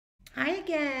Hi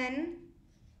again.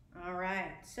 All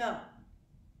right, so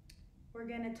we're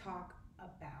going to talk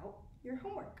about your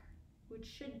homework, which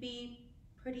should be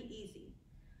pretty easy.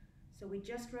 So we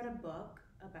just read a book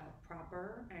about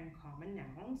proper and common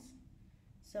nouns.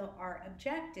 So our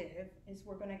objective is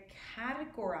we're going to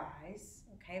categorize,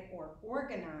 okay, or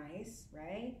organize,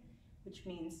 right? Which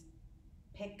means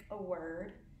pick a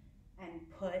word and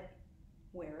put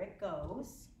where it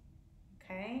goes,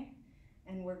 okay?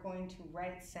 And we're going to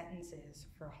write sentences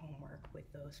for homework with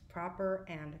those proper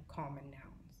and common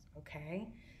nouns, okay?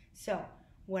 So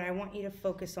what I want you to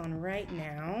focus on right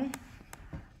now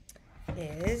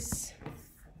is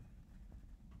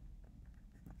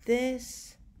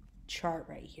this chart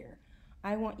right here.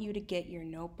 I want you to get your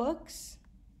notebooks,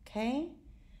 okay?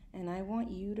 And I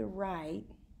want you to write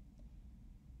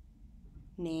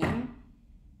name,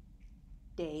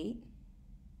 date,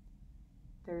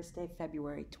 Thursday,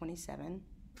 February 27,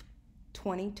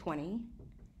 2020.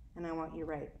 And I want you to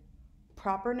write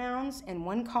proper nouns in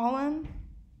one column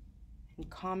and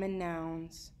common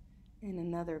nouns in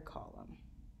another column,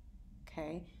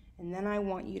 okay? And then I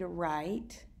want you to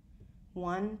write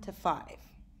 1 to 5,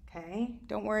 okay?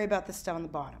 Don't worry about the stuff on the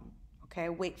bottom, okay?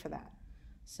 Wait for that.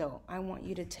 So I want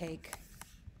you to take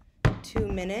 2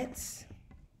 minutes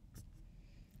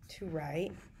to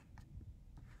write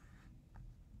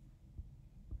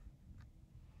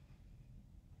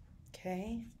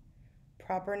okay,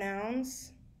 proper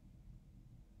nouns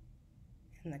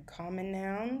and the common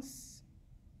nouns,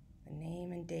 the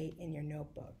name and date in your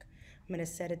notebook. I'm going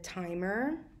to set a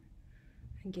timer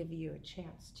and give you a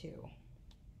chance to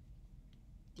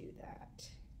do that.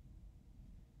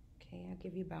 Okay, I'll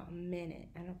give you about a minute.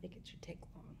 I don't think it should take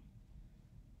long.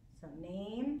 So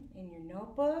name in your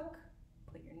notebook,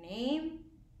 put your name,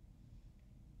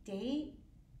 date,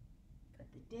 put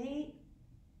the date,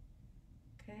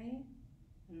 okay?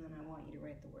 And then I want you to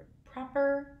write the word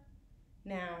proper,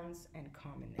 nouns, and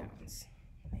common nouns.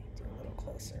 Let me do a little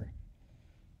closer.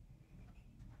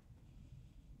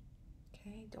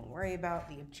 Okay, don't worry about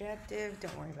the objective,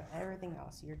 don't worry about everything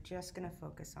else. You're just gonna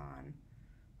focus on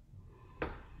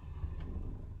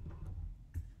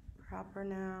proper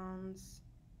nouns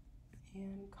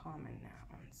and common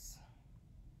nouns,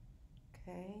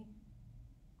 okay?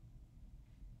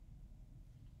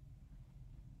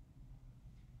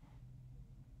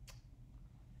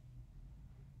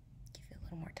 Give it a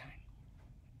little more time.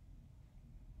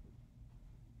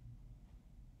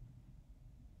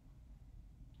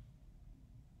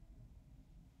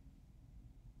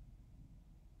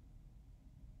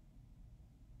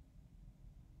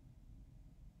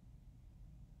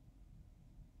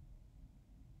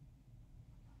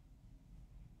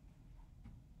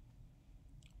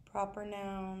 Proper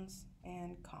nouns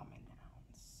and common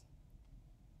nouns.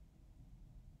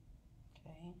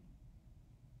 Okay.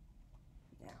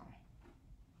 Now,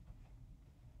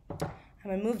 I'm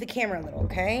going to move the camera a little,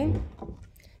 okay?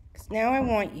 Because now I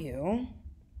want you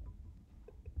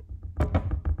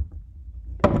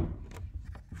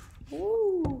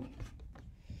Ooh.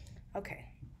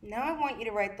 Okay, now I want you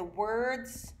to write the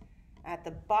words at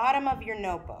the bottom of your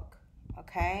notebook,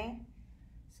 okay?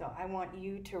 So I want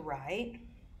you to write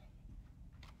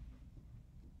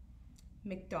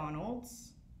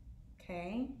McDonald's,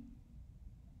 okay?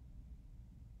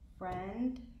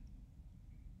 Friend,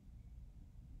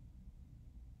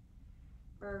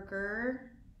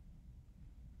 burger,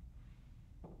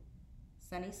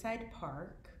 Sunnyside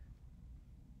Park,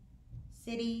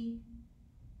 city,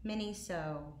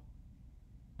 Miniso,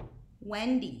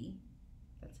 Wendy,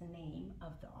 that's the name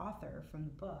of the author from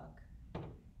the book,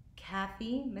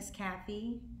 Kathy, Miss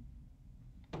Kathy,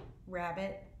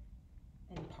 rabbit,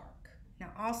 and park. Now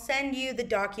I'll send you the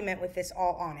document with this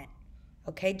all on it,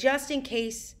 okay? Just in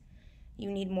case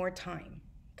you need more time,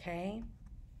 okay?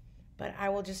 But I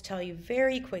will just tell you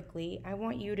very quickly, I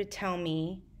want you to tell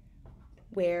me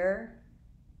where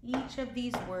each of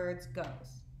these words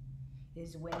goes.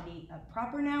 Is Wendy a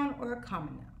proper noun or a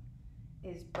common noun?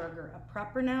 Is burger a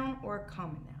proper noun or a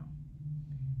common noun?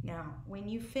 Now, when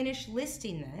you finish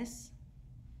listing this,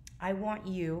 I want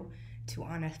you to,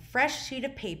 on a fresh sheet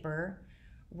of paper,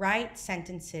 write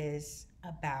sentences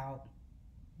about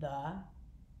the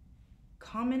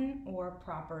common or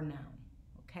proper noun,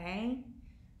 okay?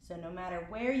 So no matter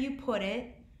where you put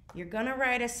it, you're gonna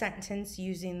write a sentence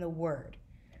using the word.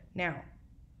 Now,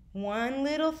 one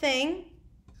little thing,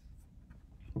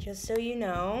 just so you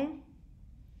know,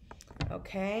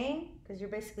 okay? Because you're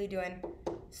basically doing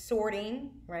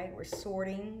sorting, right? We're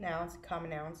sorting nouns, common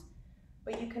nouns.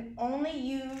 But you can only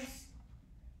use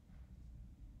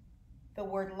the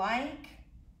word like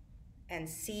and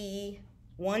see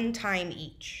one time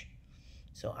each.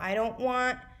 So I don't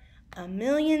want a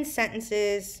million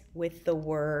sentences with the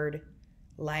word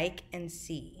like and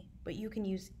see, but you can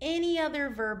use any other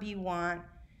verb you want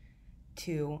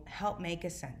to help make a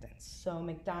sentence. So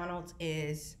McDonald's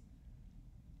is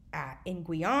in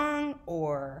Guiyang,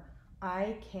 or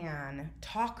I can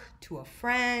talk to a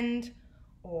friend,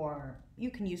 or you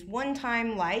can use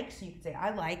one-time like, so you can say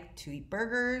I like to eat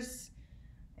burgers,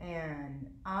 and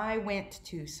I went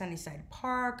to Sunnyside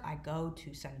Park. I go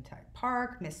to Sunnyside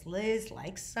Park. Miss Liz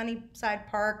likes Sunnyside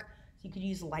Park. So you could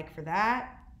use like for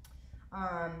that.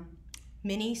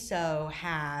 Miniso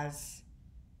has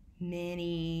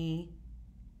many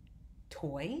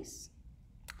toys.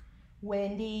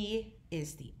 Wendy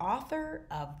is the author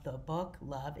of the book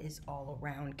Love is All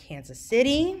Around Kansas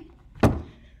City.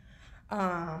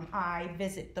 I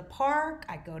visit the park.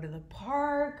 I go to the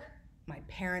park. My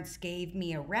parents gave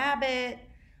me a rabbit.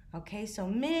 Okay, so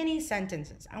many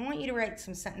sentences. I want you to write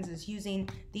some sentences using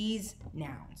these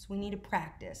nouns. We need to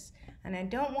practice. And I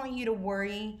don't want you to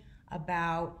worry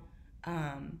about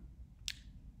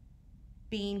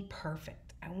being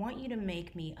perfect. I want you to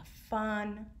make me a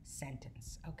fun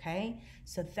sentence, okay?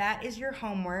 So that is your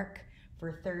homework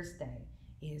for Thursday,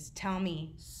 is tell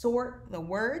me, sort the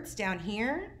words down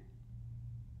here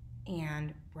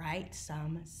and write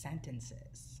some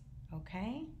sentences,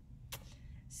 okay?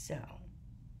 So,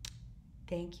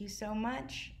 thank you so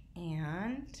much,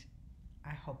 and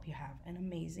I hope you have an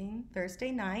amazing Thursday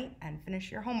night and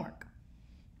finish your homework.